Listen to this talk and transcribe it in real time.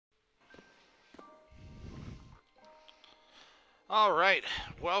Alright,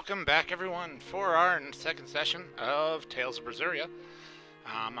 welcome back everyone for our second session of Tales of Berseria.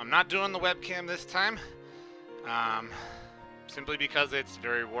 I'm not doing the webcam this time, simply because it's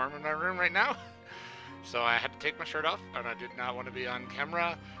very warm in my room right now. So I had to take my shirt off, and I did not want to be on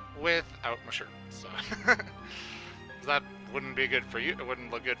camera without my shirt. So that wouldn't be good for you. It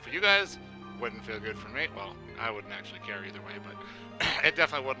wouldn't look good for you guys. Wouldn't feel good for me. Well, I wouldn't actually care either way, but it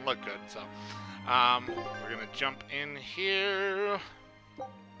definitely wouldn't look good. So we're gonna jump in here.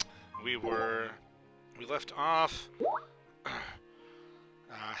 We left off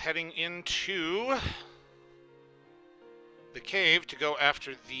heading into the cave to go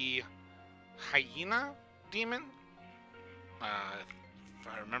after the hyena demon. If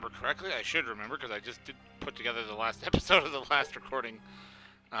I remember correctly, I should remember because I just did put together the last episode of the last recording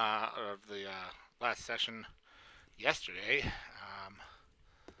of the last session yesterday. I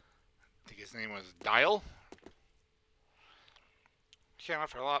think his name was Dyle. Can't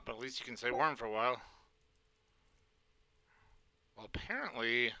offer a lot, but at least you can say worm for a while. Well,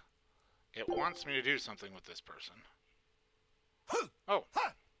 apparently, it wants me to do something with this person. Oh.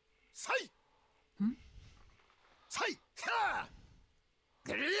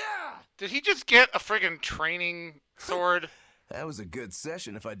 Did he just get a friggin' training sword? That was a good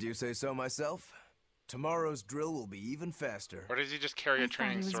session, if I do say so myself. Tomorrow's drill will be even faster. Or does he just carry a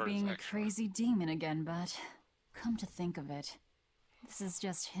training sword? I thought he was being a crazy demon again, but come to think of it, this is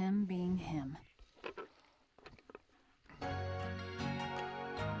just him being him.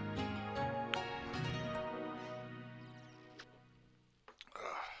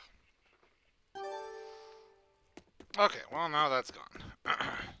 Okay, well now that's gone.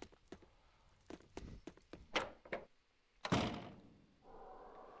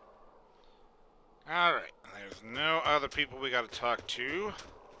 Alright, there's no other people we gotta talk to.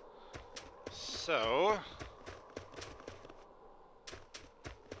 So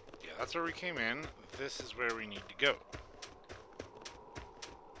yeah, that's where we came in. This is where we need to go.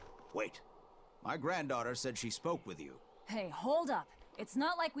 Wait. My granddaughter said she spoke with you. Hey, hold up. It's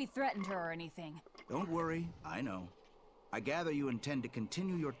not like we threatened her or anything. Don't worry, I know. I gather you intend to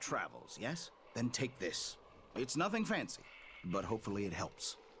continue your travels, yes? Then take this. It's nothing fancy, but hopefully it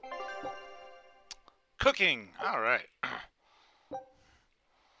helps. Cooking! Alright.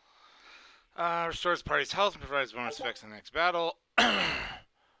 Restores party's health and provides bonus effects in the next battle.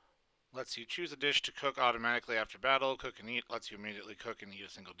 Lets you choose a dish to cook automatically after battle. Cook and eat lets you immediately cook and eat a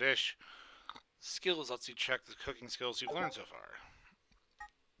single dish. Skills lets you check the cooking skills you've learned so far.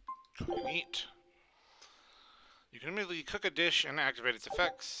 Cook and eat. You can immediately cook a dish and activate its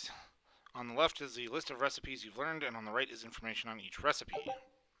effects. On the left is the list of recipes you've learned, and on the right is information on each recipe.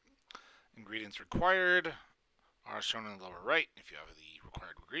 Ingredients required are shown in the lower right. If you have the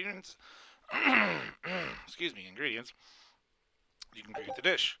required ingredients, excuse me, ingredients, you can create the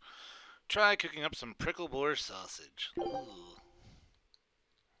dish. Try cooking up some prickle boar sausage.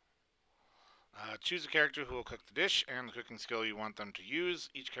 Choose a character who will cook the dish and the cooking skill you want them to use.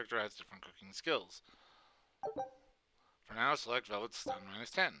 Each character has different cooking skills. For now, select Velvet Stun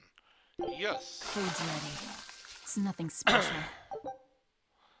 -10. Yes. Food's ready. It's nothing special.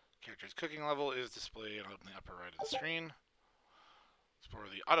 Character's cooking level is displayed on the upper right of the screen. Explore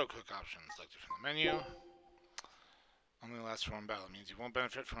the auto cook option selected from the menu. Only lasts for one battle. It means you won't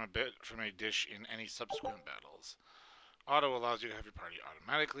benefit from a dish in any subsequent battles. Auto allows you to have your party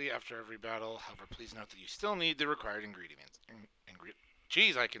automatically after every battle. However, please note that you still need the required ingredients.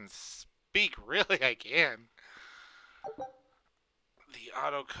 Jeez, I can speak. Really, I can. The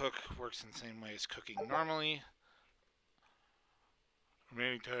auto cook works in the same way as cooking normally.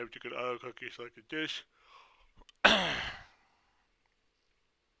 Remaining time you can auto cook your selected dish. Okay,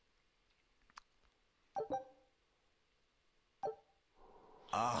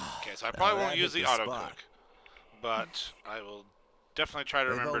 so I probably won't use the auto cook, but I will definitely try to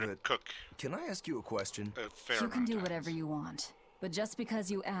remember to cook. Can I ask you a question? You can do whatever you want, but just because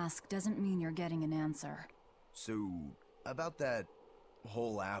you ask doesn't mean you're getting an answer. So, about that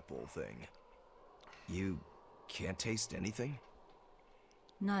whole apple thing, you can't taste anything?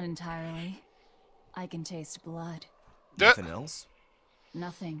 Not entirely. I can taste blood. Nothing else?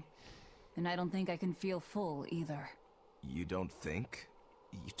 Nothing. And I don't think I can feel full either. You don't think?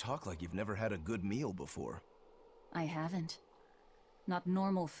 You talk like you've never had a good meal before. I haven't. Not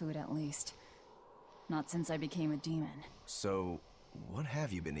normal food, at least. Not since I became a demon. So, what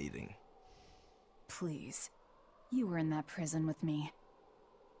have you been eating? Please. You were in that prison with me.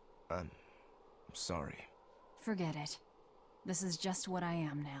 I'm sorry. Forget it. This is just what I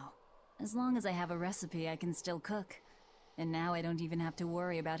am now. As long as I have a recipe, I can still cook. And now I don't even have to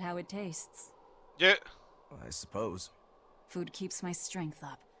worry about how it tastes. Yeah. I suppose. Food keeps my strength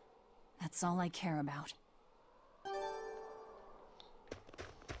up. That's all I care about.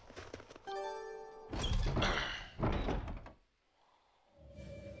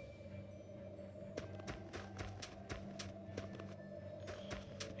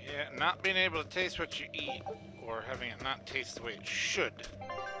 Yeah, not being able to taste what you eat, or having it not taste the way it should,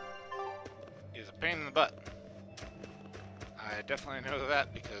 is a pain in the butt. I definitely know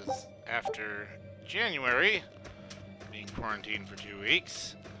that because after January, being quarantined for 2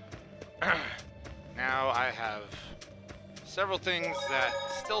 weeks, now I have several things that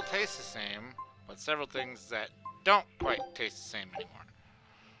still taste the same, but several things that don't quite taste the same anymore.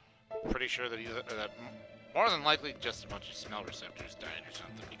 Pretty sure that more than likely just a bunch of smell receptors died or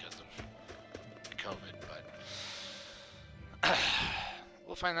something because of COVID, but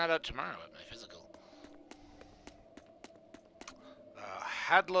we'll find that out tomorrow at my physical.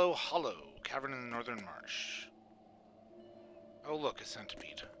 Hadlow Hollow, cavern in the northern marsh. Oh look, a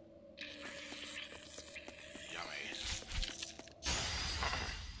centipede. Yummy.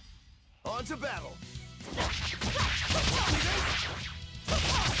 On to battle!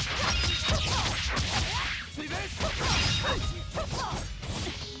 See this?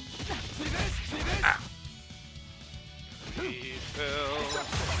 See this? See this? Ah. Refill.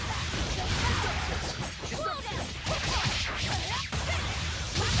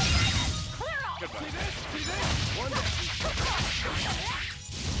 Goodbye. See this? See this? One down.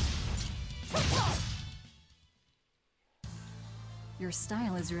 Your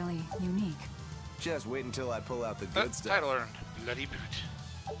style is really unique. Just wait until I pull out the good stuff. Title earned. Bloody boot.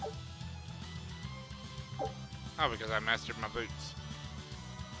 Oh, because I mastered my boots.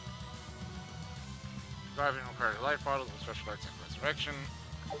 Surviving requires life bottles with special arts and resurrection.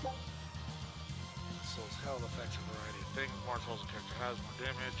 Soul's health affects a variety of things. More souls a character has, more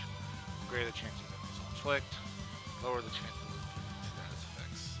damage. Greater the chances of this inflict. Lower the chances of status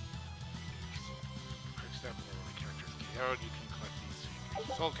effects. Quick step where the character is KO'd. You can collect these so you can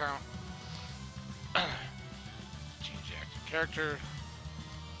increase soul count. Change the active character.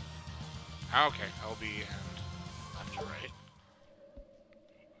 Okay, LB and left to right.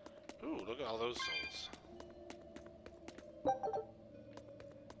 Ooh, look at all those souls.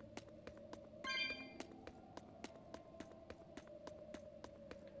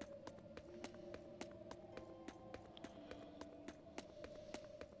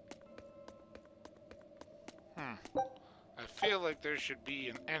 I feel like there should be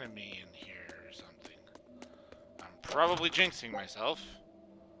an enemy in here or something. I'm probably jinxing myself.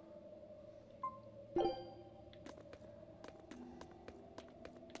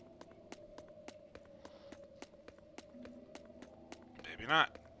 Maybe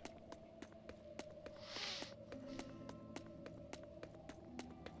not.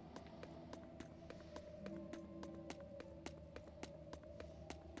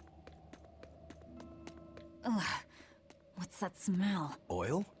 Ugh. What's that smell?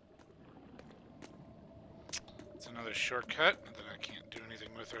 Oil? It's another shortcut that I can't do anything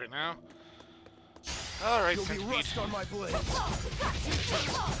with right now. Alright, You'll be centipede. rust on my blade.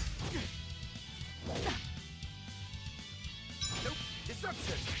 Nope.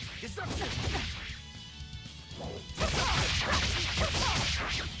 Deception. Deception. Deception.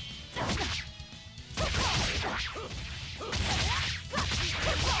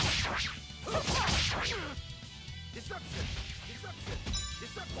 Deception. Deception.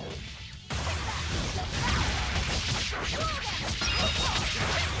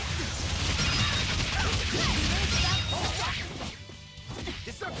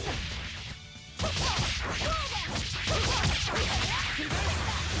 Deception.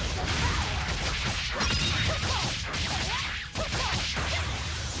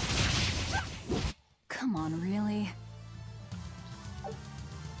 Come on, really?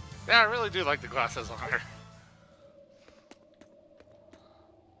 Yeah, I really do like the glasses on her.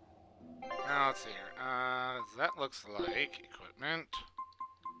 Now, let's see here. That looks like equipment.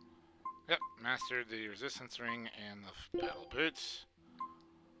 Yep, mastered the resistance ring and the battle boots.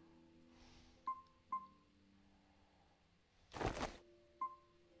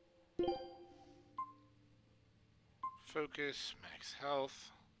 Focus, max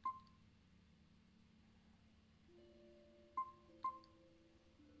health.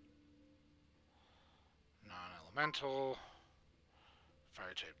 Non-elemental.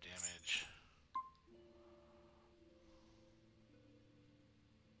 Fire type damage.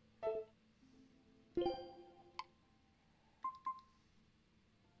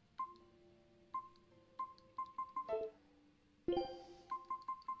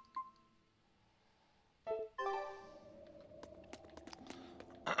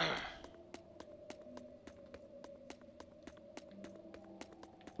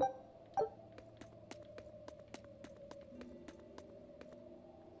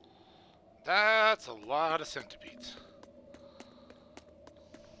 That's a lot of centipedes.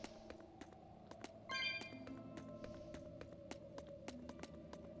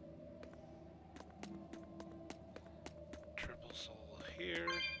 Triple soul here.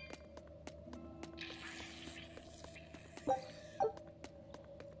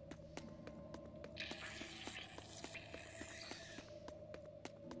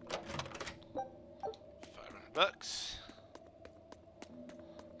 $500.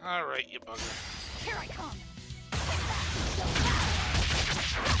 All right, you bugger. Here I come.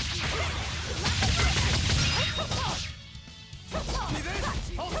 See this?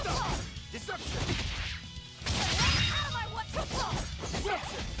 Hold up! Deception! Out of my what?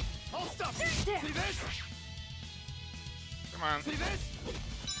 Deception! Hold up! See this? Come on. See this?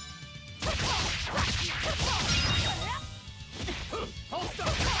 Hold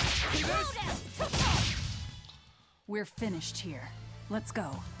up! See this? We're finished here. Let's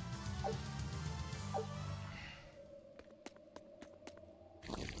go.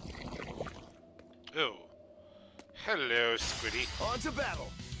 Oh. Hello, Squiddy. On to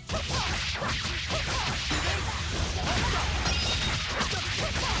battle.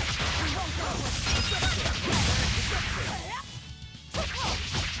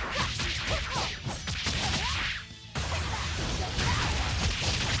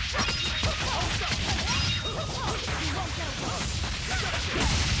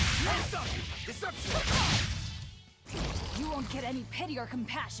 You won't get any pity or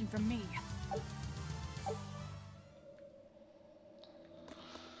compassion from me.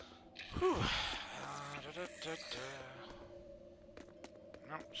 Whew.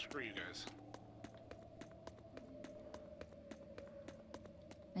 No, screw you guys.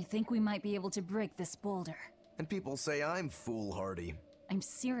 I think we might be able to break this boulder. And people say I'm foolhardy. I'm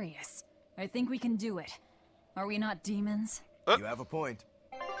serious. I think we can do it. Are we not demons? You have a point.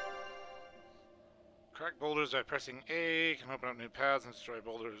 Crack boulders by pressing A can open up new paths and destroy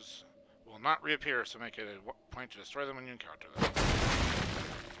boulders. Will not reappear, so make it a point to destroy them when you encounter them.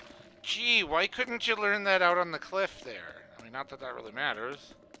 Gee, why couldn't you learn that out on the cliff there? I mean, not that that really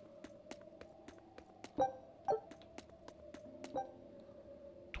matters.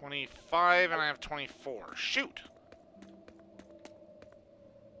 $25 and I have 24. Shoot!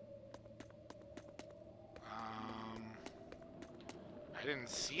 I didn't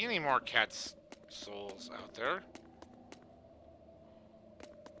see any more cat's souls out there.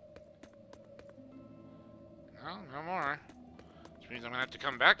 No, no more. Which means I'm gonna have to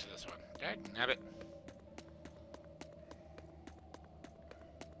come back to this one. Dagnabbit.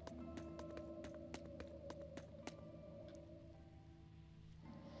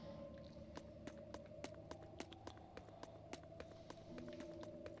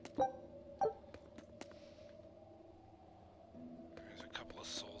 There's a couple of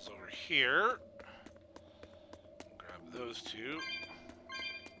souls over here. Grab those two.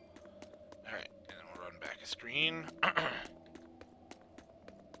 Alright, and then we'll run back a screen.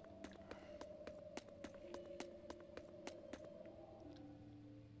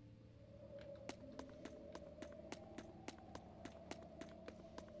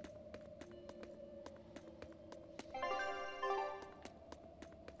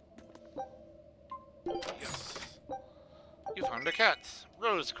 Yes. You found a cat.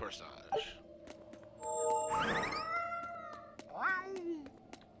 Rose corsage.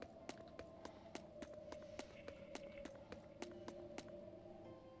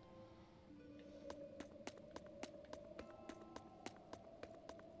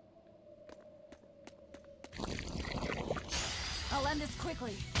 I'll end this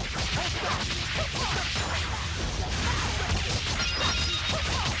quickly.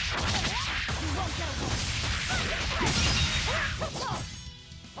 You won't get away.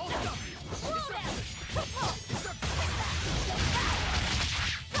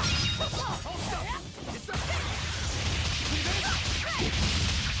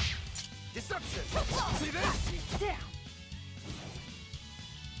 Deception! See this? Down.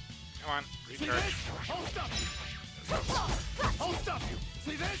 Come on, See recharge. this? Hold up! Hold up!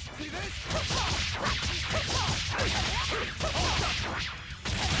 See this? See this?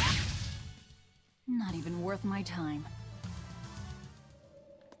 Not even worth my time.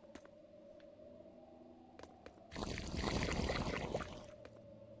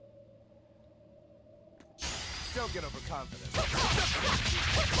 Don't get overconfident.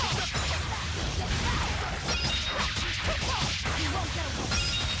 You won't get away.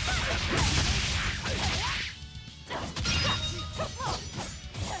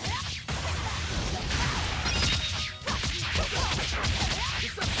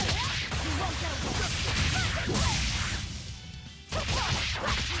 You won't get away.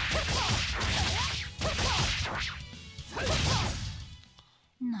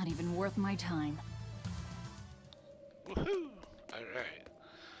 worth my time. Woohoo! Alright.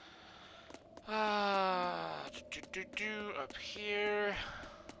 Up here.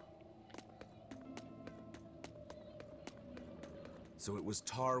 So it was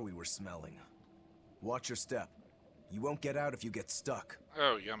tar we were smelling. Watch your step. You won't get out if you get stuck.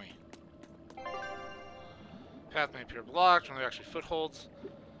 Oh, yummy. Path may appear blocked when they're actually footholds.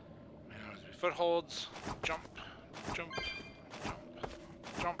 May not always be footholds. Jump, jump, jump,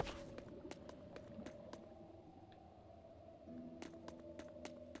 jump.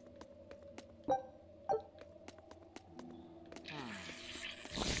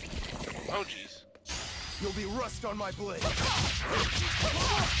 Oh, jeez. You'll be rust on my blade. Slow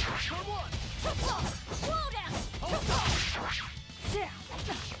down! Down!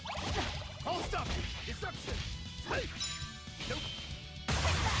 I'll stop you! Deception! Nope.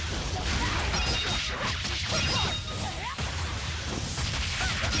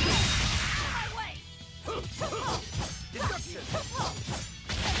 My way! Deception!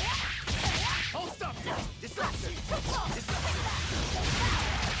 I'll stop you! Deception!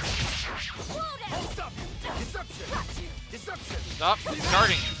 Slow down! I'll stop you! Deception! Deception! Stop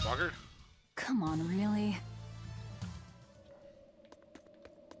starting, you bugger. Come on, really?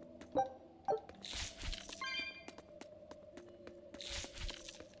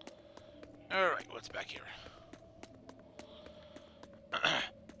 Alright, what's back here?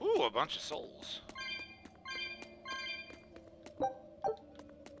 Ooh, a bunch of souls.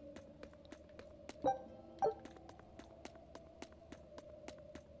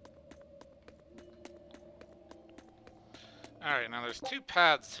 Alright, now there's two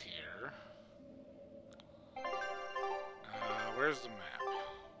paths here. Where's the map?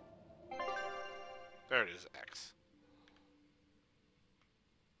 There it is, X.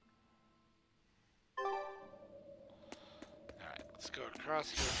 Alright, let's go across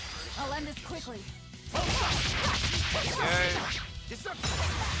here first. I'll end this quickly. Okay.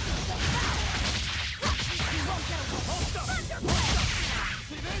 You won't get away.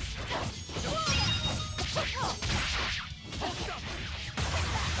 See this?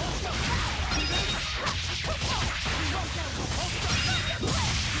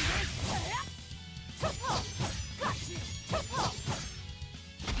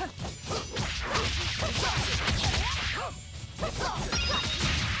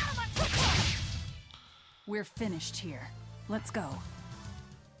 We're finished here. Let's go.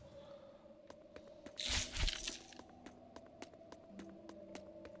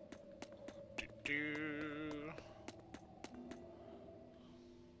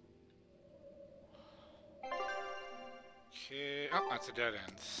 Okay. Oh, that's a dead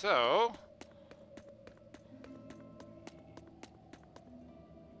end. So.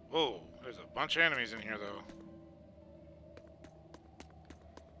 Whoa, there's a bunch of enemies in here, though.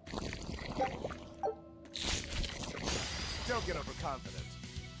 Don't get overconfident.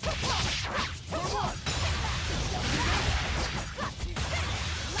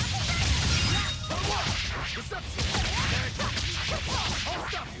 Deception! I'll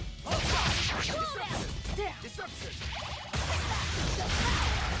stop you! I'll stop you! Deception!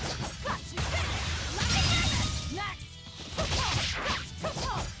 Next!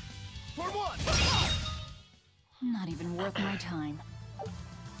 For one! Not even worth my time.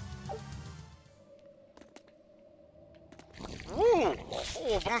 Woo!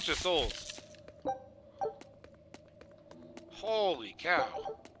 Oh, a bunch of souls. Holy cow.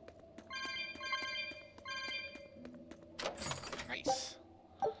 Nice.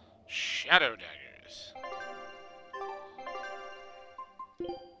 Shadow daggers.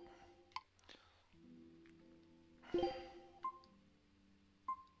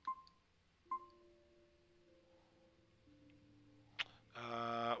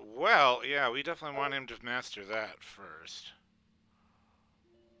 Well, yeah, we definitely want him to master that first.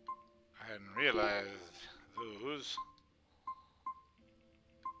 I hadn't realized those.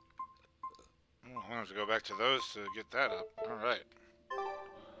 Well, I'll have to go back to those to get that up. Alright.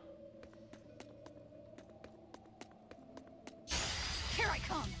 Here I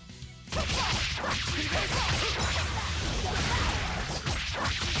come!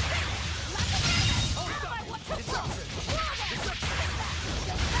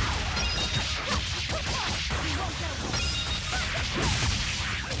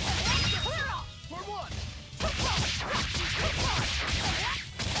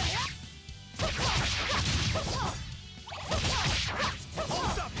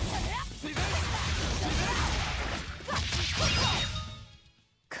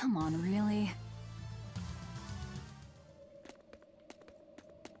 Come on, really?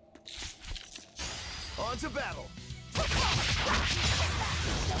 On to battle!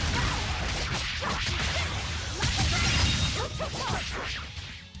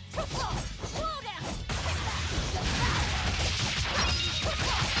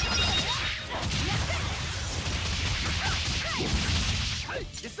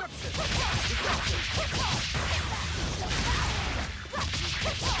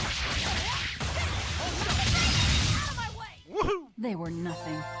 Woohoo! They were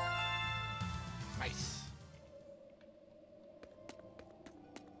nothing. Nice.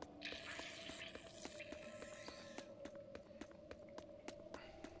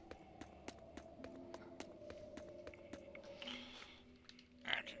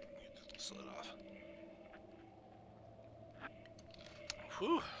 Okay, get this slid off.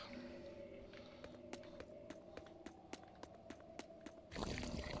 Whew.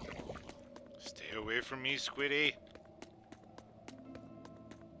 Stay away from me, Squiddy.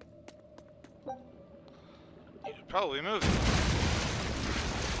 You should probably move.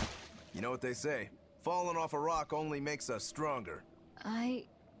 You know what they say? Falling off a rock only makes us stronger. I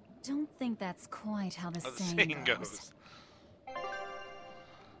don't think that's quite how the How the saying saying goes. goes.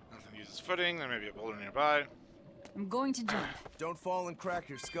 Nothing uses footing. There may be a boulder nearby. I'm going to jump. Don't fall and crack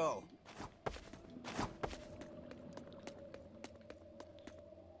your skull.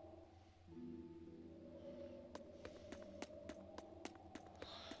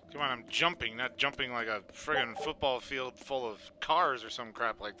 Come on, I'm jumping, not jumping like a friggin' football field full of cars or some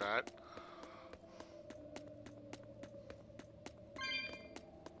crap like that.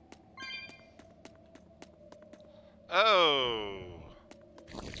 Oh.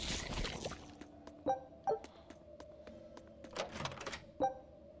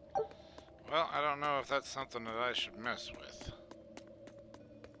 Well, I don't know if that's something that I should mess with.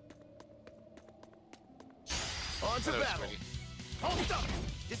 On to Hello, battle. Squiddy. Hold up!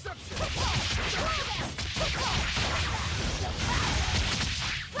 Deception!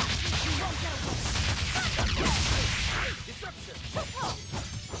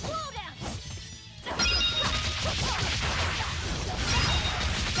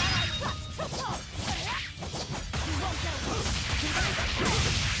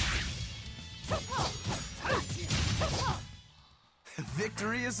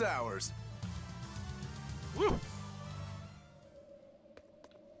 Victory is ours. Woo!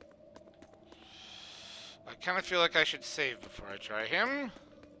 I kind of feel like I should save before I try him.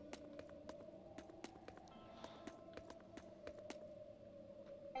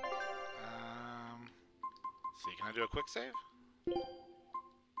 See, can I do a quick save?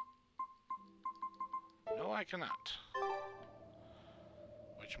 No, I cannot.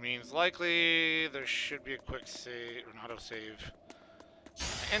 Which means likely there should be a quick save, or an auto save.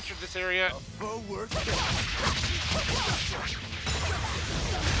 I entered this area. Full work.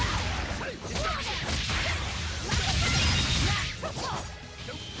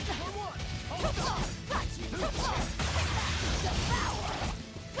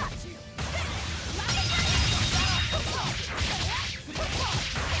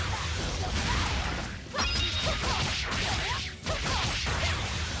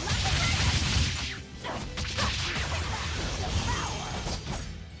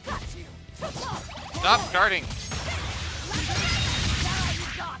 Stop guarding.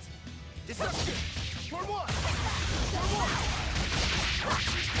 Deception! For one!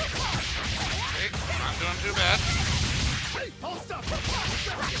 Okay, not doing too bad. Hold stop!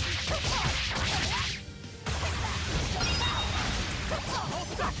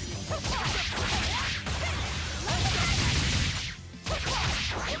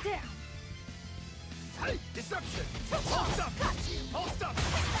 Deception! Hold stop! Hold stop!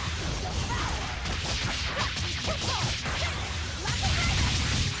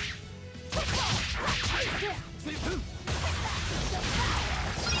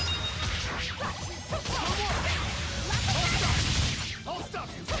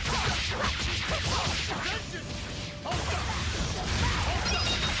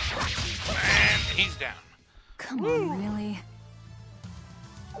 And he's down. Come on, really?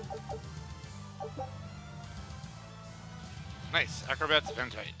 Nice. Acrobat's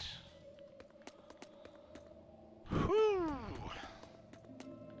Ventite. Whew.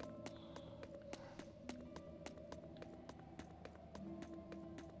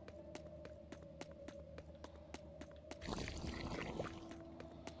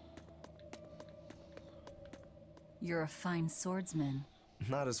 You're a fine swordsman.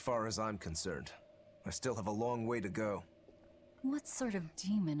 Not as far as I'm concerned. I still have a long way to go. What sort of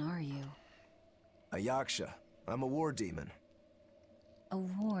demon are you? A Yaksha. I'm a war demon. A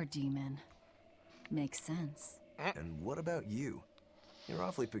war demon. Makes sense. And what about you? You're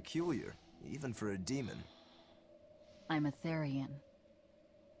awfully peculiar, even for a demon. I'm a Therian.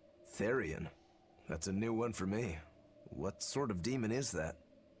 Therian? That's a new one for me. What sort of demon is that?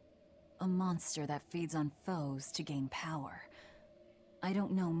 A monster that feeds on foes to gain power. I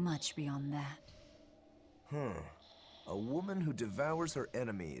don't know much beyond that. Huh. A woman who devours her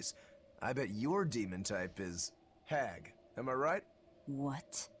enemies. I bet your demon type is hag. Am I right?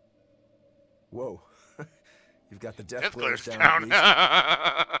 What? Whoa. You've got the death Death glares glares down down.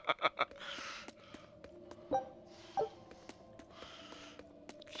 at least.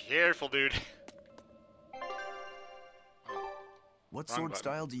 Careful, dude. What Wrong sword button.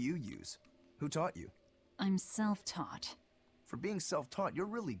 style do you use? Who taught you? I'm self-taught. For being self-taught, you're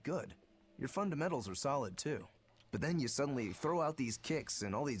really good. Your fundamentals are solid too. But then you suddenly throw out these kicks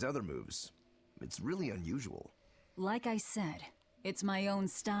and all these other moves. It's really unusual. Like I said, it's my own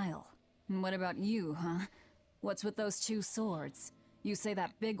style. And what about you, huh? What's with those two swords? You say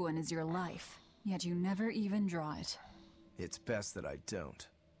that big one is your life, yet you never even draw it. It's best that I don't.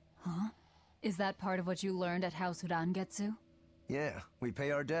 Huh? Is that part of what you learned at House Urangetsu? Yeah, we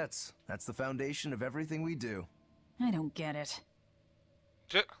pay our debts. That's the foundation of everything we do. I don't get it.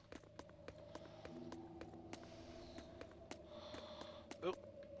 J- Oh,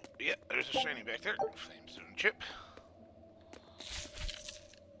 yeah, there's a shiny back there. Flamestone chip.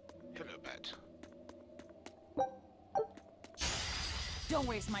 Hello, bat. Don't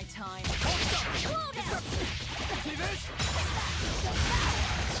waste my time. See this?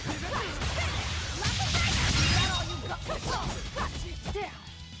 Down.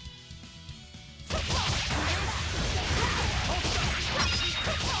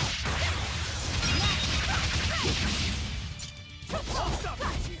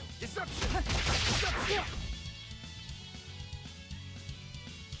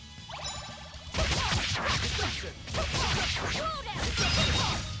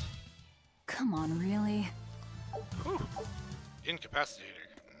 Come on, really? Whew. Incapacitator.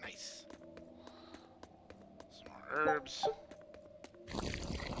 Nice. Some more herbs.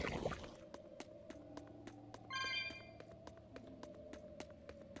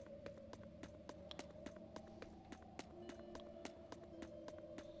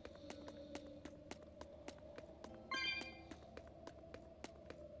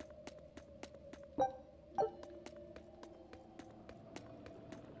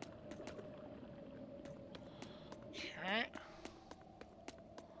 Okay.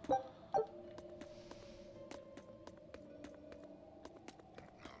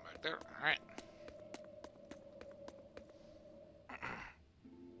 Back there. Alright.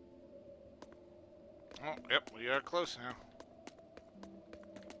 Oh, yep, we are close now.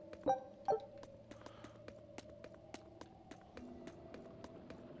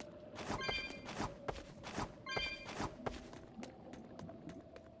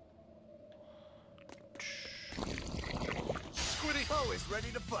 Squiddy! Always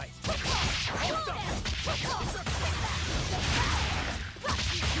ready to fight.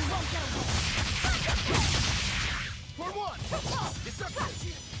 For one! Deception!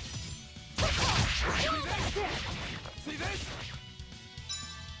 See this?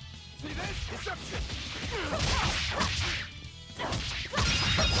 See this? Deception!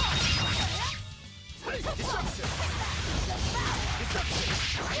 Deception! Deception!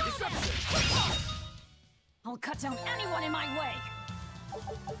 Deception! I'll cut down anyone in my way!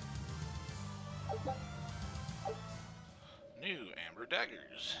 New amber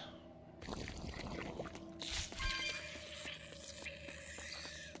daggers.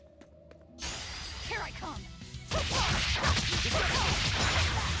 Here I come!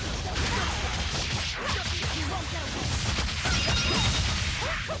 You won't get away!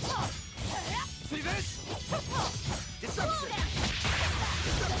 See this? Deception!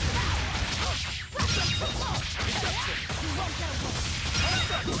 You won't get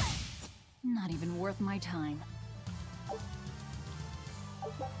away! Not even worth my time.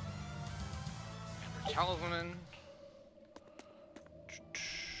 Amber talisman.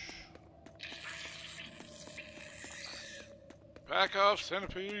 Back off,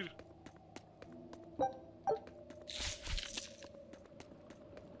 centipede.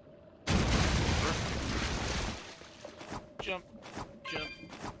 Jump, jump,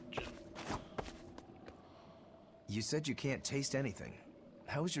 jump. You said you can't taste anything.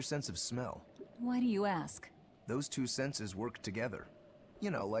 How is your sense of smell? Why do you ask? Those two senses work together. You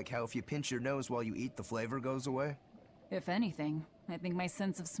know, like how if you pinch your nose while you eat, the flavor goes away? If anything, I think my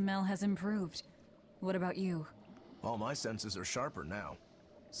sense of smell has improved. What about you? All my senses are sharper now.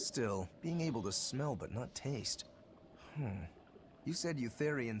 Still, being able to smell but not taste. You said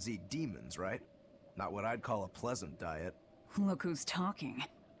Eutherians eat demons, right? Not what I'd call a pleasant diet. Look who's talking.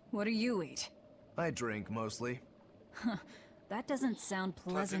 What do you eat? I drink, mostly. That doesn't sound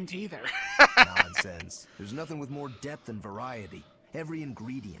pleasant either. Nonsense. There's nothing with more depth and variety. Every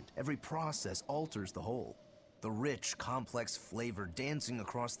ingredient, every process alters the whole. The rich, complex flavor dancing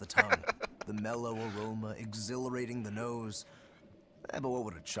across the tongue. The mellow aroma, exhilarating the nose. But what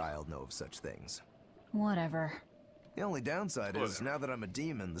would a child know of such things? Whatever. The only downside is, Whatever. now that I'm a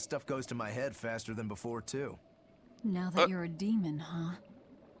demon, the stuff goes to my head faster than before, too. Now that you're a demon, huh?